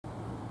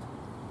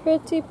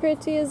Pretty,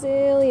 pretty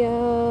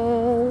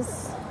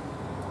azaleas.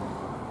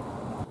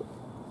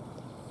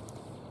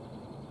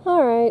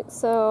 Alright,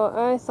 so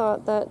I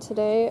thought that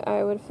today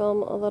I would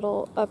film a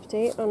little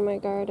update on my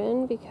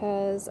garden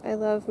because I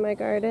love my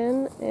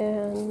garden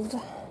and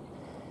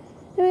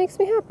it makes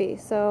me happy.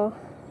 So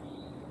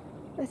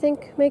I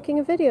think making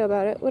a video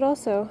about it would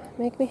also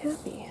make me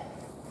happy.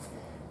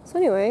 So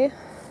anyway,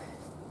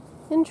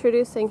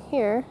 introducing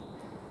here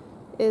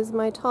is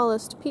my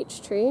tallest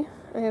peach tree.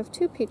 I have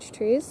 2 peach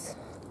trees.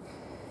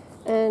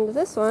 And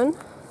this one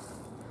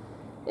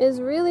is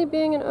really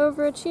being an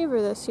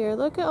overachiever this year.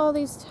 Look at all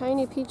these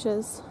tiny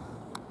peaches.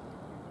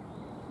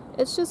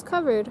 It's just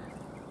covered.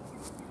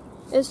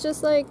 It's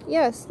just like,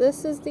 yes,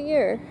 this is the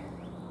year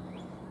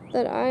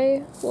that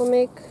I will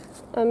make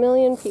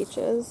 1,000,000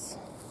 peaches.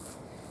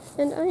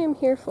 And I am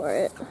here for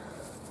it.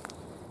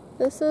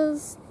 This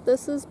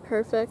is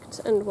perfect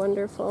and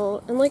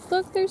wonderful. And like,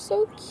 look, they're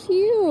so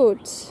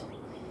cute.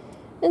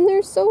 And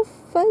they're so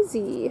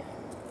fuzzy.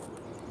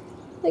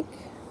 Like,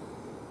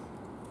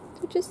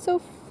 they're just so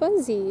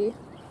fuzzy.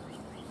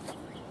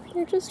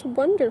 They're just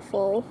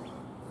wonderful.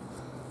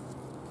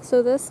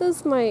 So this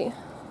is my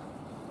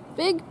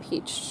big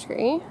peach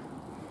tree.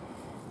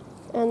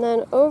 And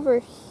then over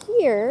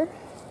here,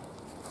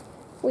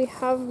 we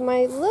have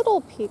my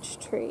little peach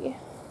tree,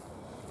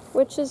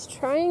 which is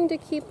trying to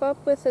keep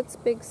up with its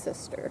big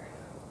sister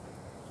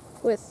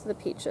with the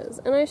peaches.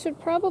 And I should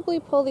probably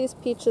pull these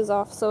peaches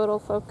off so it'll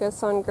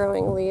focus on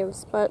growing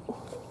leaves, but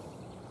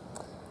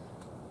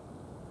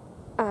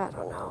I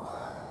don't know.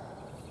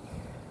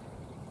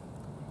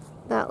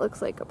 That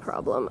looks like a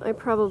problem. I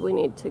probably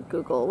need to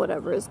Google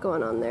whatever is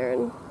going on there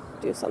and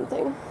do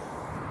something.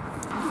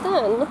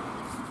 Then,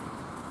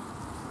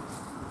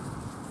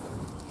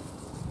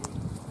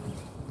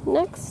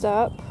 next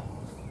up,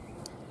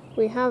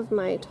 we have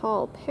my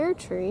tall pear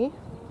tree.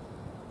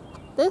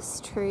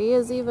 This tree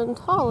is even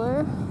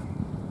taller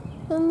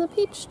than the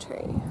peach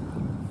tree.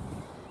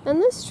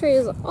 And this tree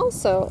is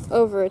also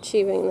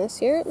overachieving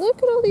this year. Look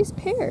at all these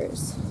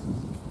pears.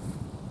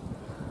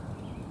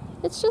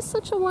 It's just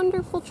such a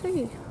wonderful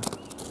tree.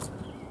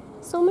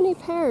 So many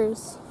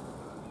pears.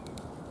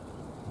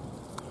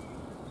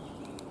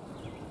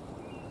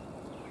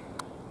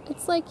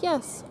 It's like,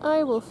 yes,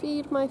 I will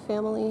feed my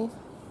family.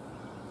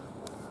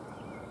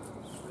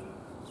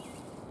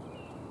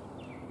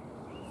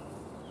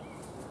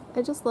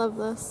 I just love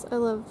this. I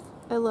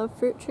love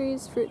fruit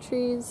trees. Fruit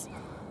trees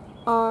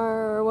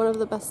are one of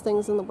the best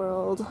things in the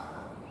world.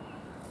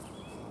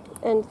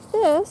 And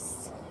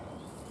this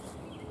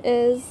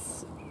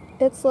is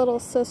its little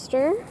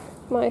sister,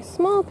 my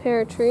small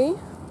pear tree,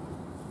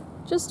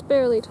 just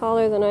barely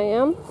taller than I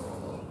am.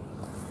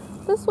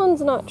 This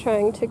one's not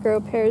trying to grow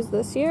pears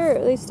this year, or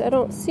at least I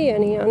don't see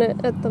any on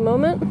it at the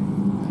moment,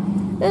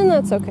 and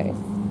that's okay.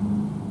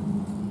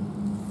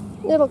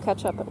 It'll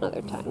catch up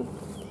another time.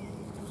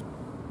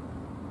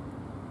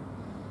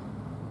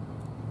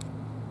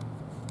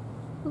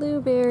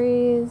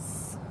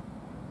 Blueberries.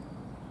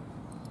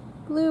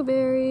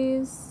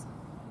 Blueberries.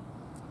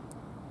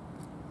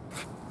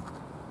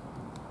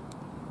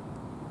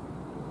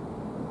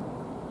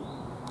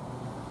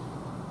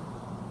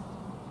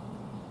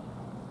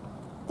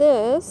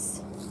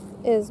 This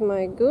is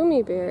my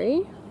gummy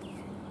berry.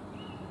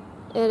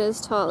 It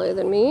is taller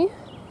than me.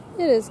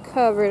 It is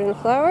covered in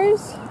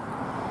flowers.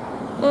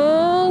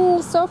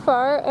 And so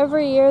far,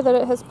 every year that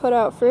it has put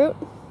out fruit,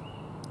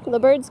 the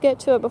birds get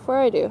to it before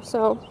I do.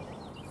 So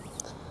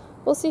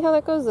we'll see how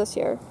that goes this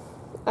year.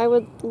 I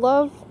would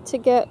love to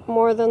get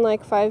more than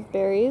like 5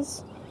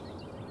 berries.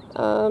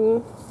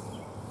 I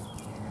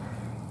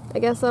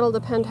guess that'll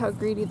depend how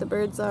greedy the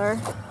birds are.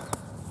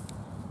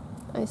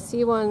 I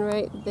see one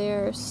right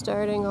there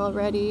starting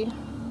already,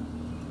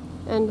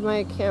 and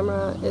my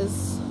camera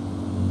is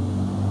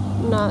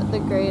not the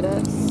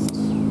greatest.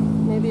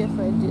 Maybe if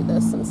I do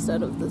this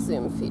instead of the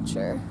zoom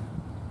feature.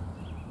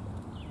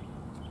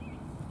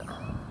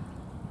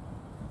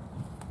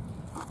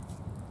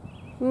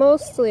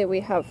 Mostly we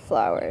have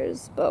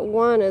flowers, but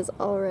one is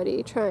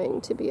already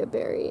trying to be a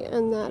berry,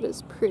 and that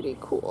is pretty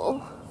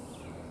cool.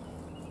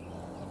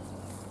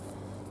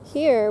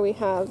 Here we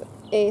have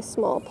a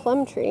small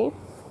plum tree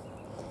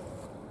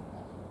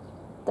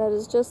that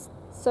is just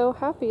so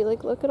happy.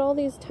 Like, look at all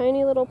these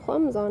tiny little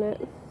plums on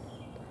it.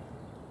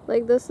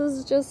 Like, this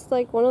is just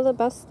like one of the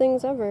best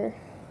things ever.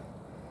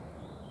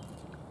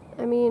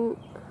 I mean,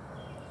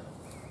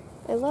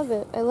 I love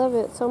it. I love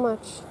it so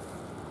much.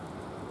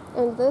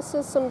 And this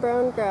is some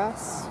brown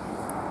grass.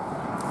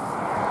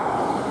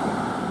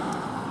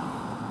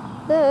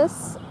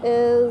 This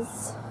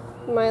is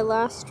my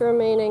last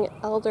remaining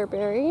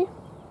elderberry.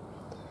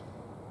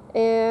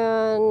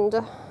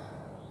 And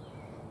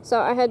so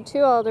I had 2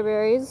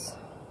 elderberries,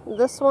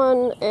 this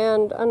one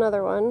and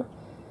another one,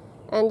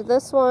 and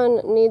this one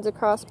needs a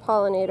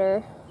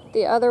cross-pollinator.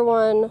 The other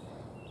one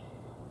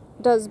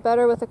does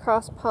better with a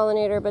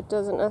cross-pollinator but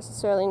doesn't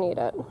necessarily need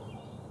it.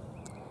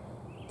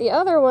 The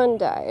other one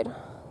died,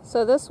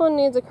 so this one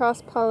needs a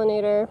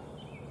cross-pollinator,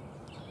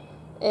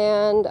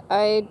 and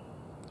I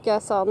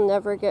guess I'll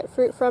never get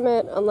fruit from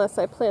it unless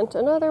I plant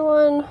another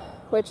one,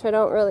 which I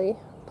don't really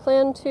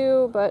plan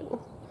to, but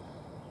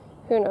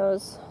who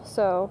knows.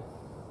 So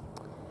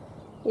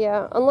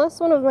yeah, unless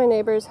one of my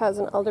neighbors has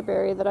an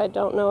elderberry that I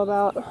don't know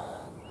about,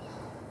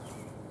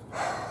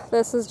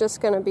 this is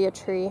just going to be a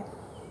tree.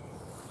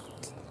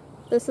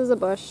 This is a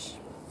bush.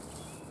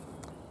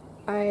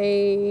 I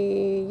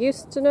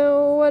used to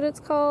know what it's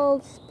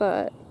called,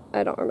 but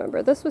I don't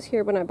remember. This was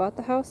here when I bought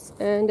the house,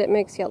 and it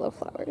makes yellow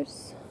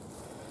flowers.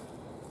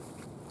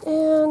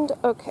 And,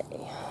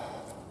 okay,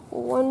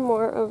 one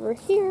more over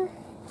here.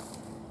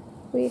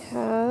 We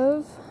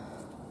have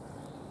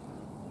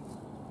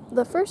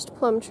the first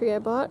plum tree I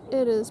bought.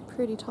 It is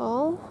pretty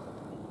tall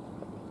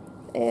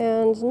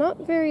and not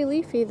very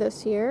leafy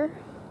this year.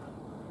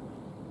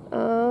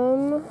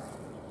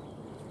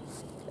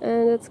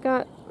 And it's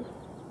got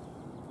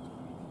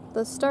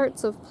the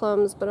starts of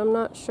plums, but I'm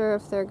not sure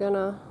if they're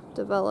gonna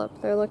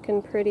develop. They're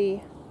looking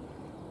pretty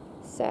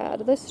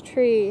sad. This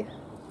tree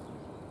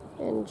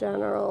in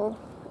general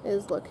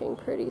is looking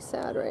pretty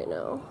sad right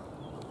now.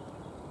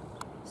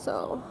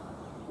 So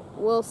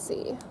we'll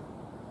see.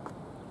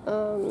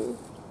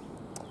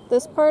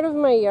 This part of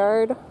my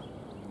yard,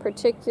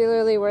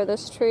 particularly where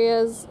this tree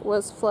is,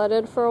 was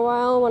flooded for a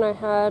while when I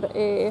had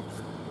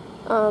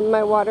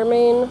my water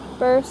main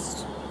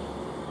burst.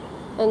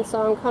 And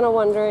so I'm kind of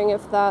wondering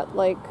if that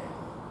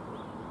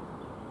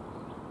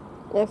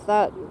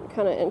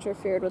kind of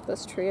interfered with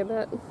this tree a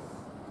bit,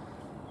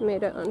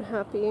 made it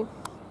unhappy.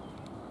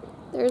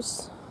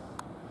 There's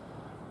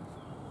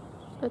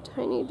a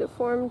tiny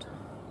deformed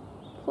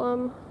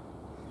plum.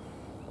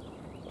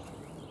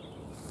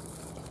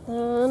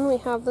 Then we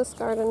have this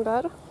garden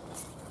bed,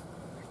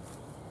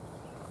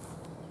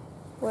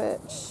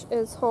 which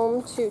is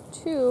home to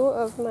 2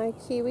 of my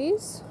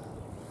kiwis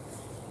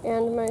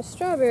and my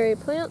strawberry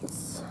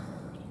plants,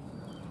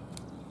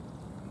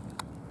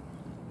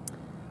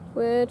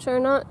 which are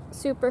not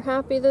super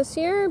happy this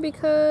year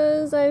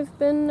because I've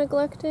been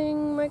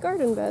neglecting my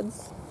garden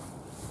beds.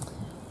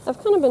 I've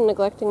kind of been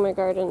neglecting my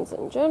gardens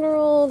in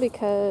general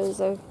because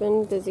I've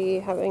been busy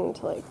having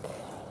to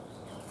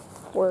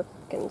work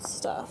and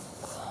stuff.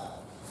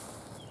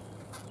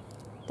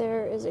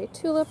 There is a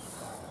tulip.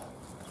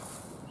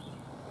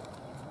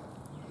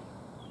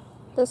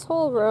 This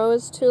whole row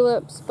is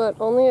tulips, but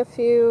only a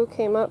few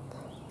came up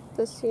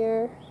this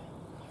year.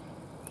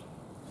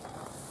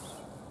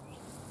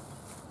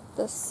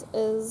 This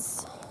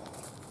is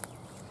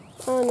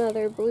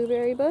another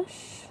blueberry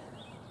bush.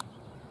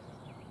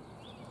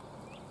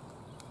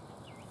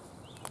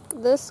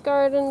 This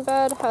garden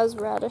bed has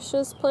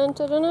radishes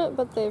planted in it,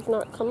 but they've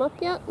not come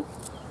up yet.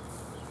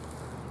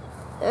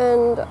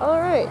 And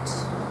alright,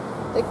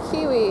 the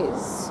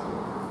kiwis.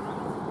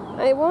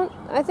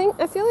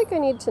 I feel like I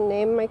need to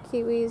name my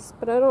kiwis,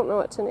 but I don't know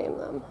what to name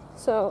them.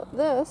 So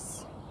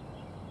this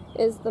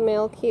is the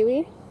male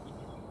kiwi.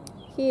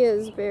 He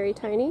is very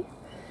tiny,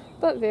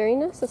 but very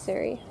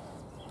necessary.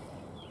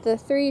 The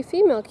 3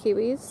 female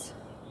kiwis,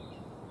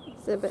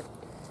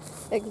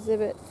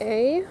 Exhibit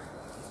A,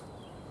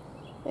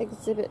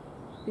 Exhibit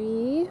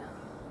B,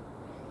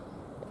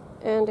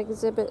 and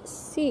Exhibit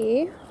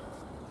C,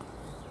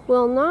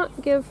 will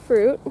not give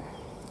fruit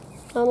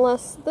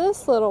unless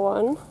this little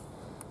one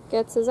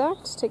gets his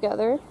act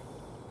together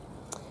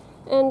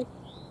and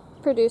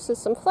produces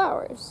some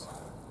flowers,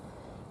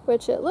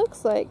 which it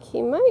looks like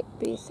he might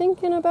be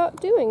thinking about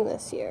doing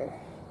this year.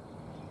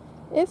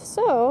 If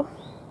so,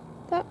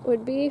 that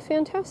would be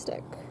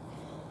fantastic,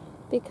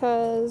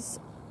 because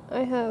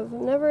I have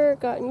never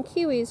gotten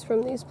kiwis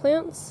from these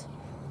plants,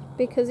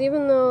 because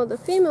even though the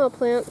female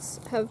plants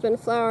have been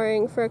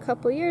flowering for a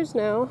couple years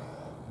now,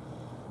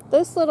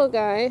 this little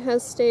guy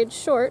has stayed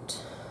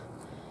short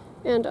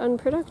and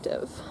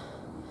unproductive.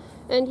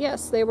 And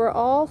yes, they were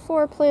all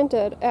 4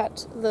 planted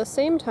at the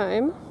same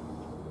time.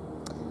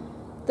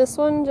 This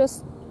one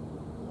just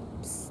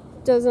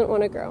doesn't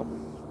want to grow.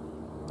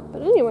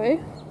 But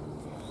anyway,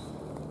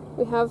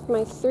 we have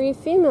my 3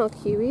 female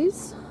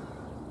kiwis,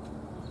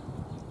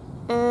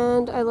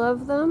 and I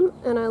love them,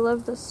 and I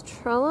love this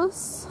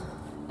trellis.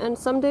 And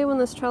someday when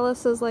this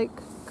trellis is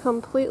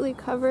completely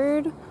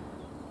covered,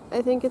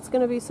 I think it's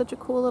going to be such a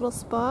cool little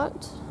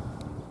spot.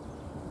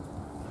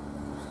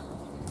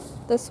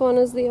 This one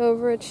is the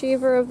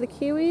overachiever of the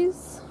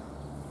kiwis.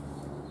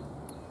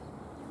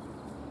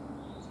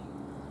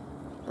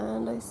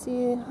 And I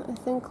see, I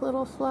think,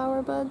 little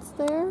flower buds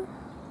there.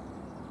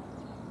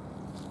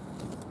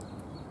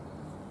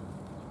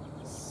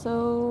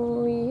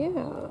 So,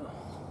 yeah.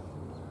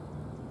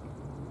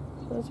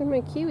 Those are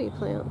my kiwi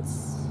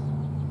plants.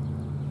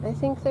 I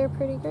think they're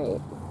pretty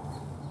great.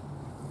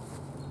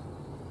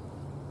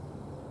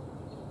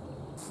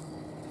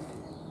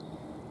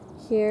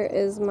 Here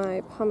is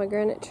my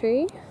pomegranate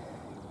tree.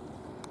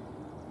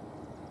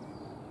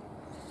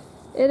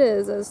 It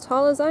is as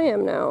tall as I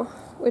am now,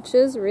 which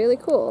is really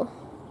cool.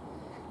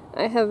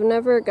 I have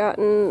never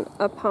gotten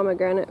a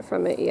pomegranate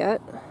from it yet,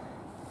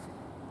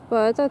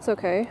 but that's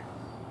okay.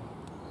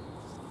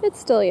 It's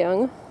still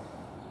young.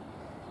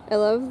 I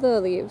love the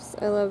leaves.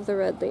 I love the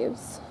red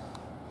leaves.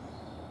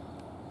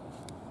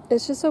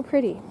 It's just so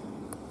pretty.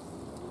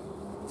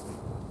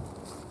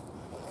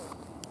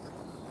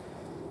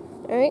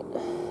 Alright.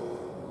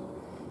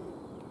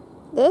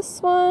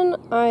 This one,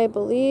 I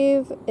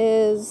believe,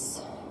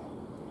 is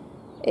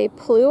a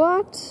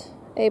Updaaate,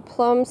 a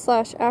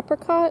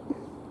plum/apricot,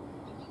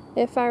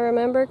 if I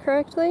remember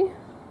correctly.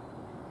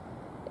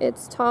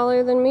 It's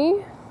taller than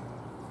me,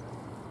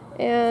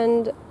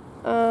 and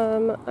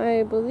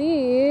I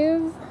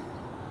believe,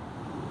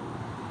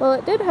 well,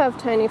 it did have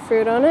tiny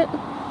fruit on it.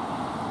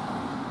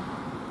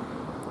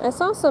 I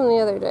saw some the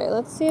other day.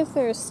 Let's see if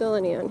there's still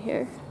any on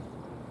here.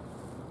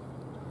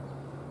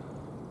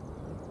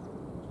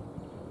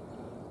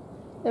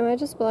 Am I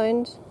just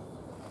blind?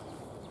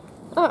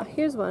 Ah,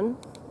 here's one.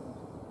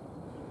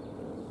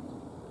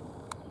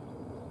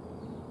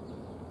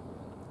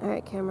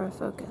 Alright, camera,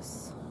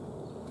 focus.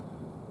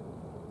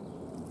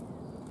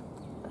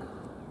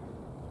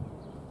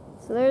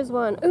 So there's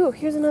one. Ooh,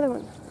 here's another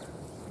one.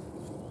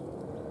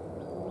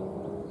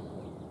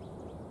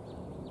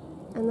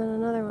 And then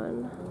another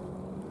one.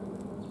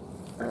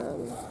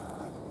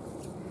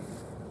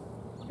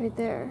 Right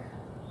there.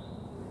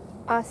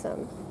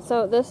 Awesome.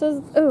 So this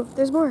is, oh,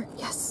 there's more.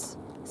 Yes.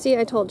 See,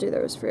 I told you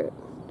there was fruit.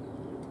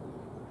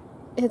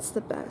 It's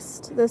the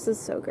best. This is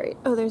so great.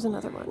 Oh, there's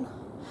another one.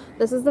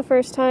 This is the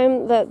first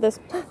time that this,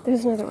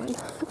 there's another one.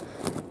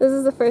 This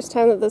is the first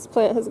time that this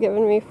plant has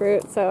given me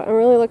fruit, so I'm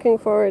really looking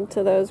forward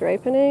to those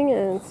ripening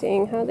and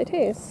seeing how they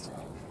taste.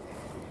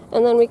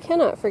 And then we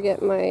cannot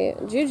forget my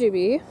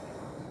jujube,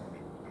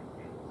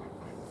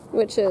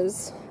 which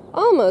is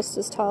almost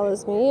as tall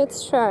as me.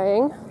 It's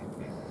trying.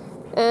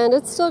 And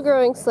it's still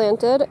growing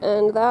slanted,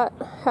 and that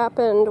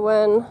happened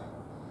when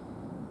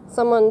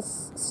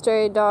someone's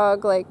stray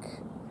dog, like,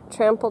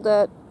 trampled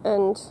it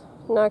and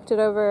knocked it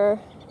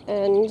over,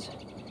 and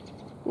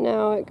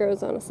now it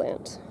grows on a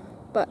slant.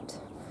 But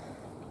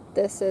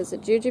this is a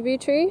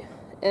jujube tree,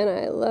 and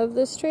I love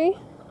this tree,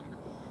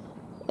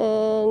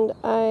 and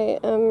I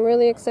am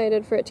really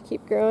excited for it to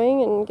keep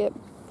growing and get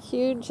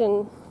huge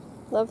and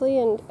lovely,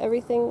 and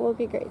everything will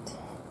be great.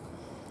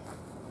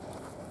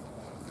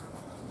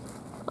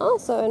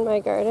 Also in my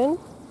garden,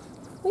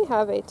 we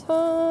have a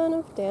ton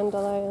of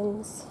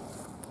dandelions,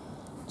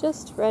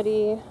 just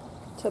ready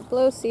to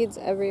blow seeds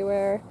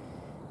everywhere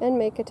and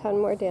make a ton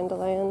more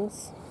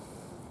dandelions.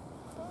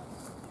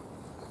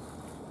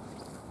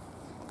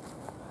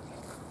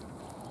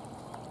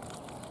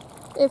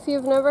 If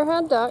you've never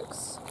had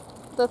ducks,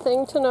 the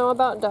thing to know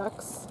about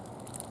ducks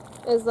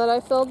is that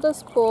I filled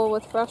this pool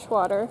with fresh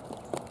water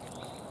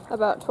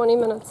about 20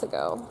 minutes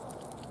ago.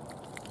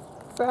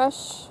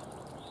 Fresh,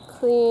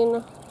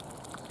 clean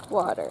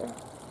water.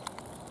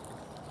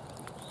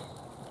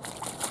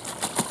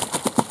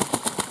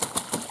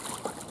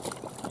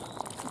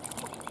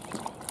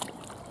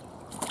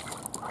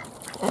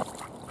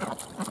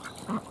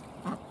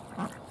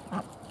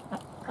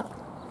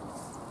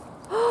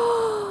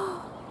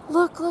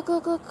 Look, look,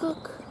 look, look,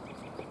 look.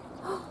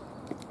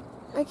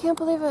 I can't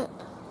believe it.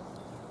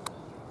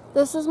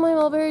 This is my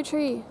mulberry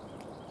tree,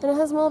 and it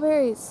has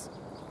mulberries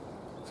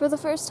for the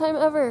first time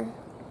ever.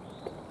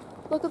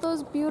 Look at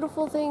those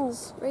beautiful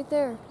things right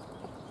there.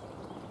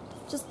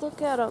 Just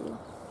look at them.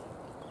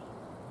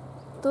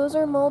 Those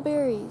are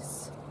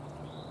mulberries.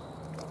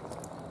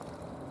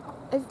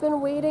 I've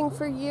been waiting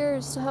for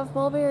years to have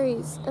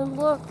mulberries, and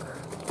look.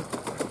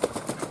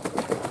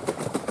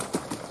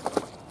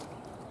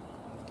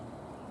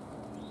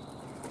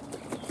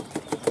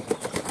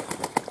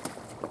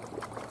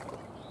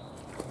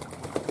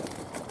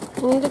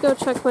 I need to go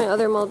check my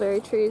other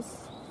mulberry trees.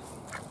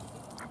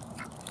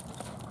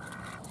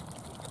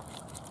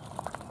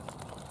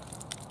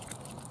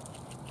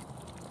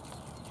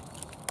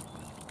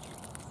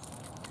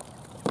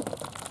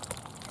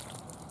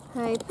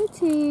 Hi,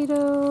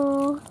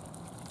 potato.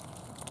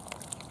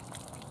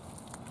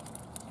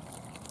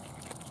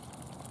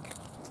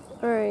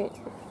 Alright,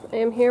 I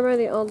am here by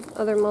the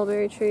other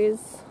mulberry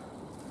trees.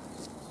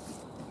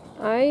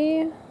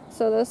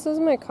 So this is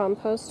my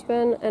compost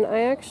bin, and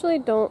I actually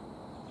don't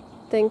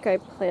think I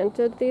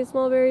planted these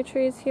mulberry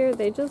trees here.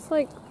 They just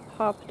like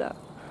popped up.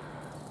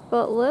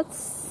 But let's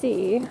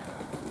see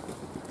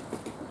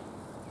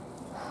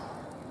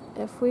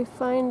if we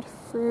find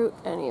fruit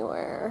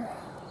anywhere.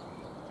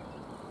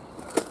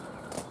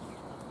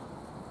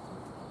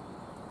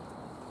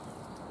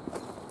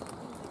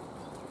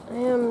 I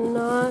am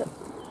not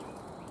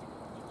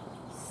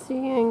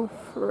seeing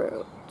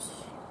fruit.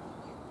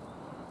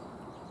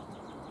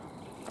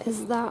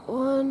 Is that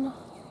one?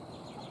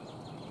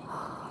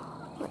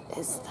 What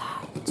is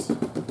that?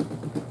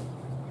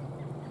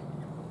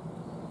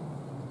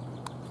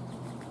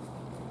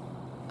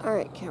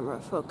 Alright, camera,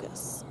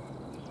 focus.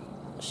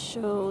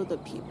 Show the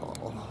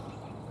people.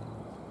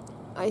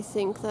 I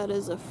think that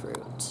is a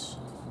fruit.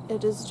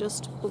 It is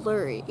just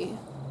blurry,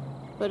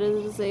 but it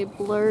is a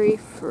blurry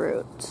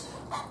fruit.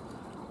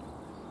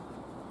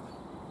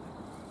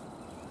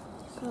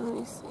 Let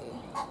me see.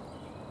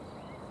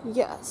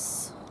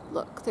 Yes.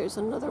 Look, there's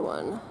another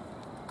one.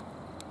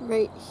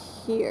 right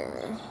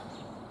here,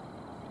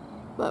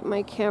 but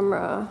my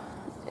camera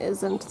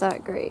isn't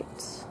that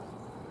great.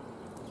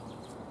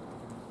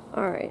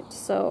 Alright,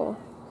 so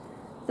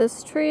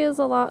this tree is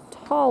a lot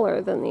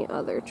taller than the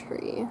other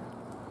tree,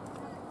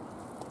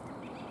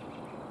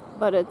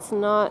 but it's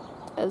not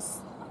as,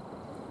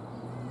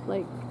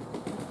 like,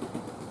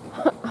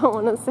 I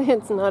want to say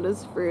it's not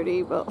as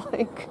fruity, but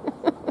like,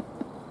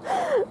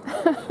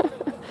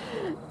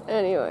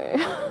 anyway,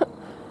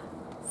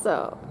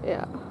 so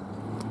yeah.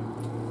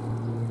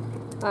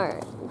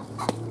 Alright.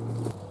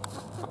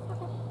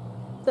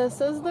 This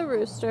is the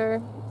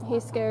rooster. He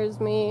scares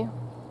me.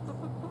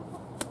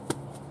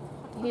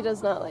 He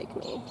does not like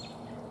me.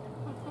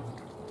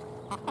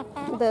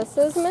 This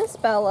is Miss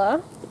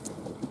Bella.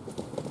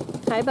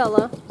 Hi,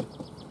 Bella.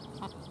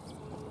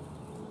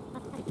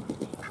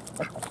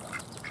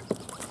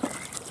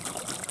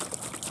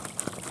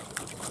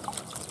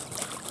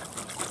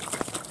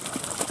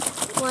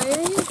 Why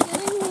are you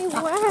getting me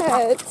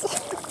wet?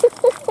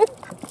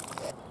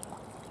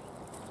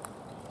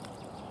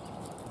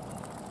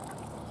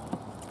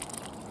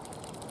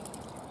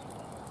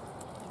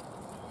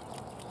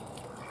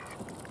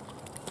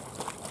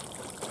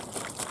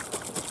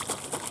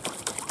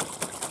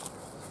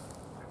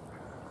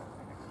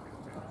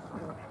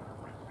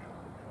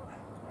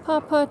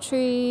 Pawpaw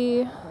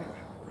tree.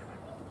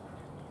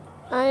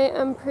 I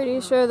am pretty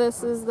sure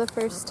this is the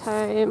first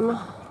time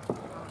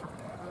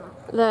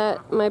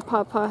that my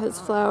pawpaw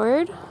has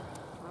flowered.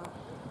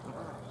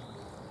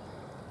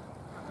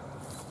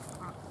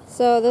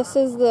 So this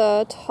is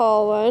the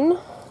tall one.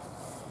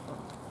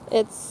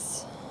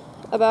 It's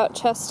about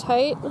chest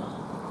height,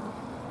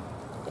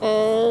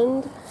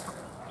 and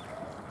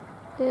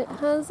it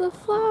has a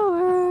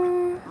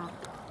flower.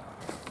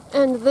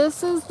 And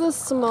this is the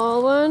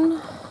small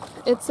one.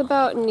 It's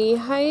about knee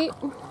height,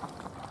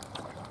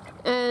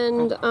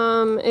 and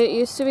it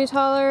used to be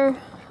taller,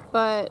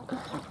 but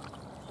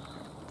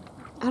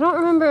I don't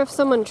remember if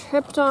someone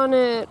tripped on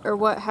it or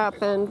what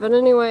happened, but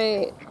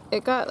anyway,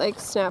 it got like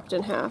snapped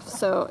in half,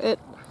 so it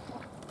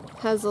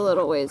has a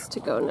little ways to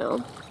go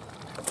now.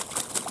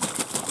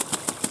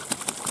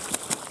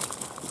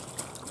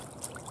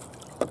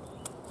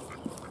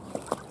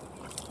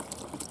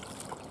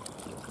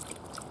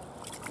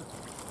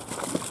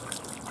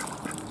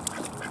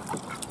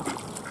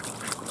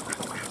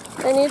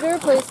 I need to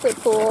replace the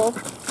pool.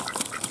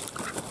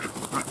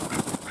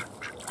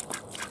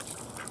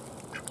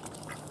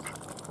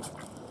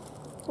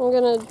 I'm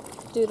gonna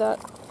do that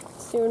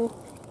soon.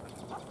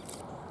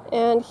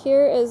 And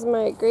here is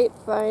my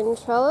grapevine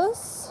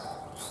trellis.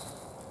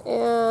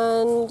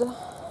 And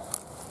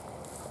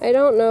I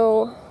don't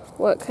know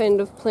what kind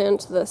of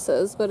plant this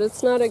is, but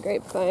it's not a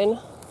grapevine.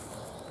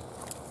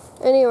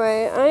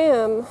 Anyway, I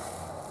am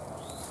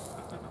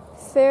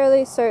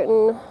fairly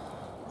certain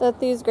that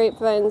these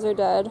grapevines are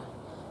dead.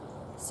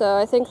 So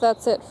I think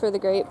that's it for the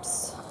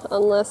grapes,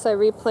 unless I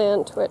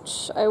replant,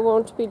 which I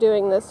won't be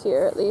doing this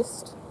year at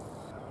least.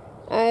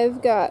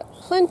 I've got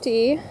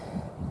plenty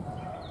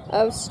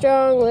of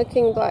strong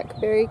looking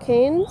blackberry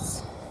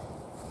canes.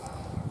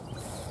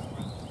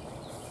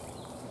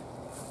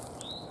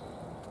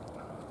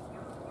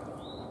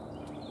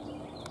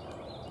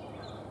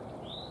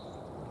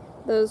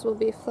 Those will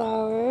be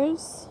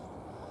flowers.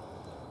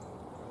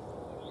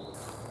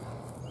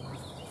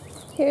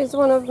 Here's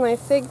one of my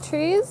fig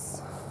trees.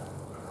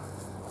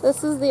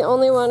 This is the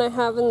only one I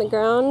have in the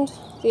ground.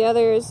 The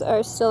others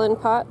are still in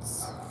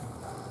pots.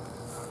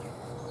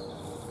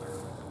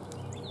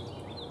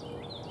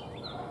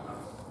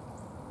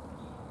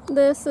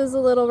 This is a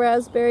little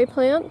raspberry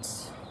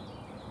plant.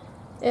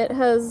 It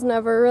has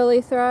never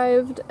really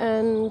thrived,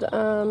 and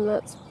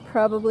that's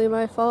probably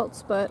my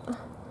fault, but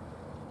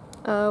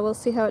we'll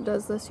see how it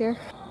does this year.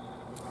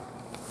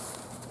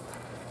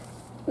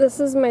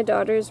 This is my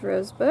daughter's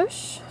rose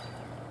bush.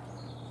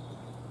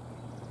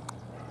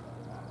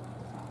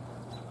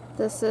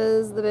 This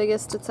is the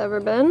biggest it's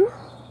ever been,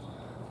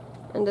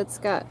 and it's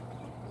got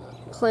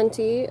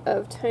plenty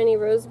of tiny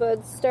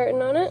rosebuds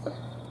starting on it.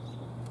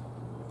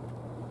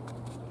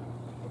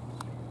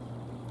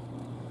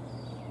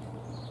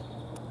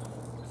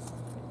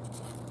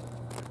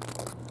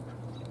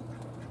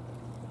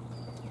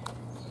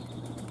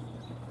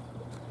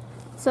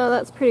 So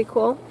that's pretty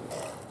cool.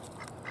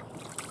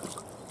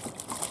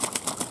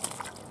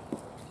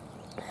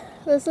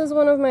 This is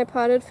one of my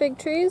potted fig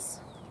trees.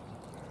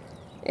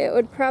 It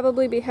would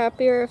probably be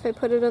happier if I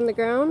put it in the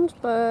ground,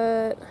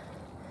 but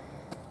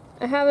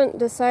I haven't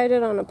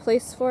decided on a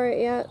place for it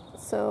yet,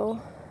 so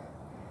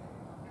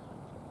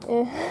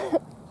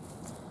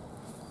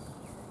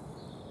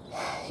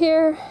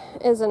Here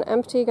is an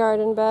empty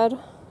garden bed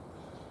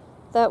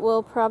that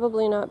will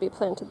probably not be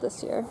planted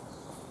this year.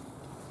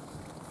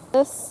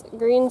 This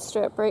green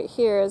strip right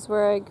here is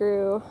where I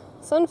grew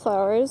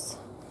sunflowers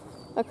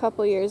a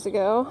couple years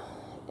ago,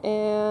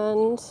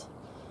 and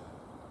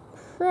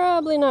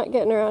probably not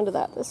getting around to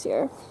that this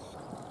year.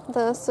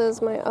 This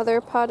is my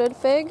other potted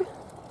fig,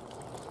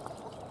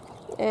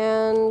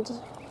 and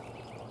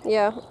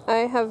Yeah,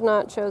 I have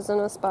not chosen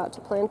a spot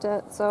to plant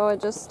it, so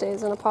it just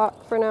stays in a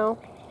pot for now.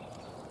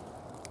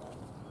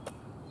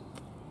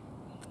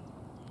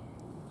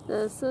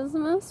 This is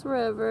Miss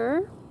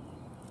River.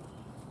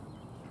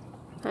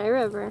 Hi,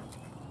 River.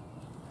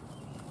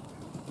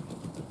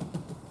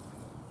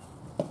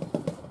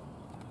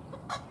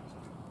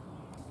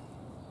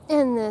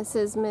 And this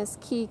is Miss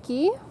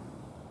Kiki,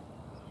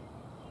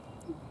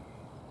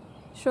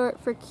 short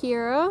for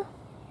Kira.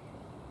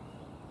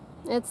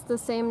 It's the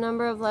same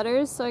number of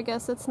letters, so I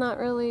guess it's not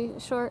really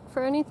short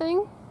for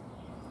anything.